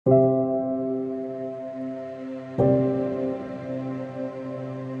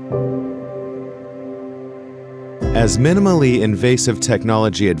As minimally invasive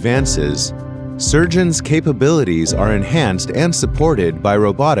technology advances, surgeons' capabilities are enhanced and supported by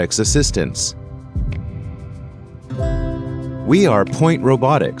robotics assistance. We are Point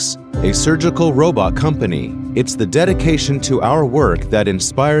Robotics, a surgical robot company. It's the dedication to our work that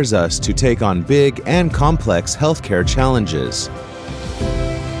inspires us to take on big and complex healthcare challenges.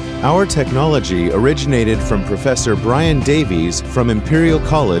 Our technology originated from Professor Brian Davies from Imperial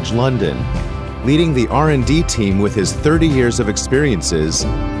College London, leading the R&D team with his 30 years of experiences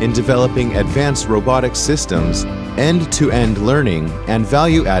in developing advanced robotic systems, end-to-end learning, and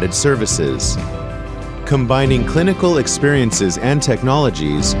value-added services. Combining clinical experiences and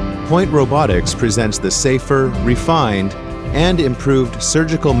technologies, Point Robotics presents the safer, refined, and improved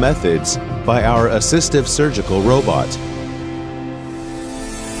surgical methods by our assistive surgical robot.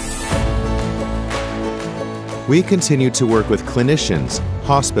 We continue to work with clinicians,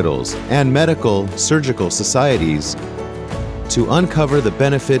 hospitals, and medical surgical societies to uncover the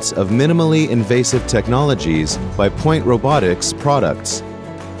benefits of minimally invasive technologies by Point Robotics products,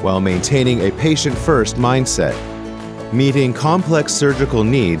 while maintaining a patient-first mindset. Meeting complex surgical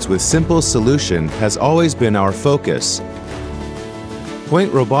needs with simple solution has always been our focus.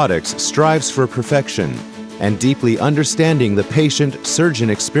 Point Robotics strives for perfection and deeply understanding the patient-surgeon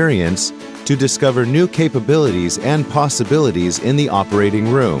experience to discover new capabilities and possibilities in the operating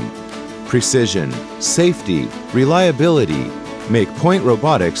room. Precision, safety, reliability make Point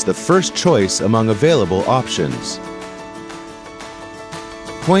Robotics the first choice among available options.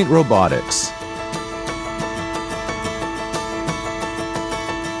 Point Robotics.